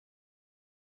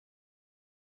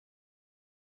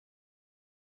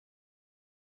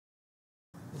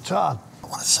John, I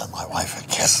want to send my wife a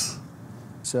kiss.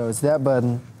 So it's that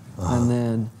button, and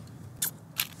then...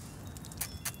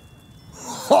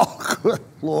 Oh, good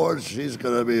Lord, she's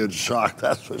going to be in shock,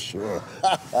 that's for sure.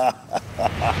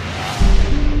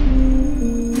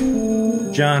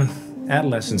 John,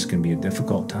 adolescence can be a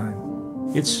difficult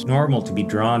time. It's normal to be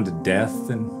drawn to death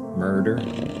and murder,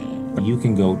 but you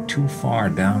can go too far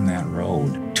down that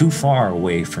road, too far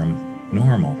away from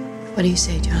normal. What do you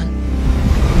say, John?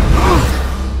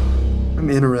 I'm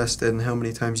interested in how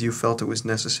many times you felt it was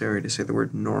necessary to say the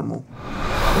word normal.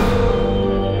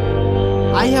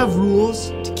 I have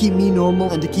rules to keep me normal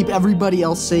and to keep everybody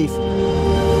else safe.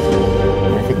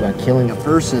 When I think about killing a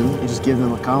person, you just give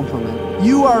them a compliment.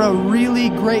 You are a really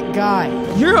great guy.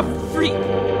 You're a freak.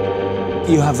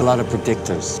 You have a lot of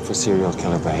predictors for serial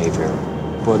killer behavior,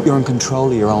 but you're in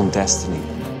control of your own destiny.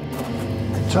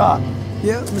 John.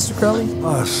 Yeah, Mr. Crowley?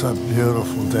 Oh, it's a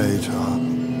beautiful day, John.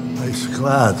 Makes you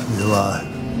glad to be alive.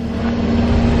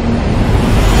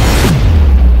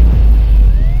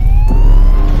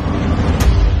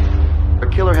 A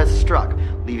killer has struck,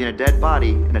 leaving a dead body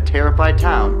in a terrified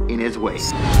town in his wake.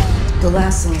 The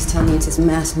last thing he's telling me is his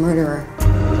mass murderer.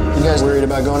 You guys worried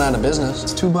about going out of business?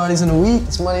 It's 2 bodies in a week.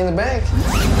 It's money in the bank.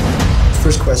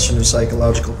 First question of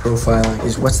psychological profiling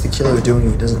is what's the killer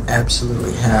doing he doesn't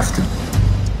absolutely have to?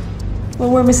 Well,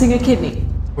 we're missing a kidney.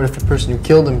 What if the person who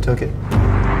killed him took it?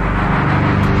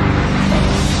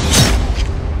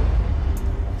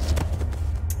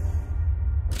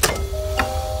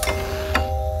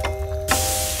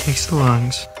 Takes the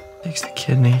lungs, takes the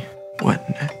kidney. What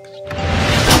next?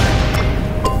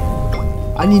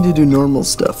 I need to do normal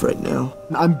stuff right now.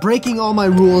 I'm breaking all my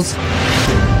rules.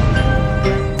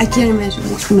 I can't imagine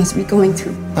what you must be going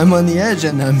through. I'm on the edge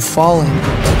and I'm falling.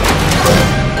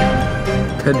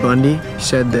 Ted Bundy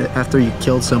said that after you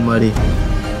killed somebody,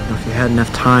 if you had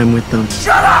enough time with them...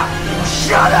 Shut up!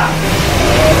 Shut up!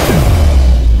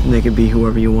 They could be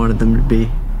whoever you wanted them to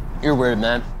be. You're weird,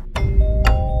 man.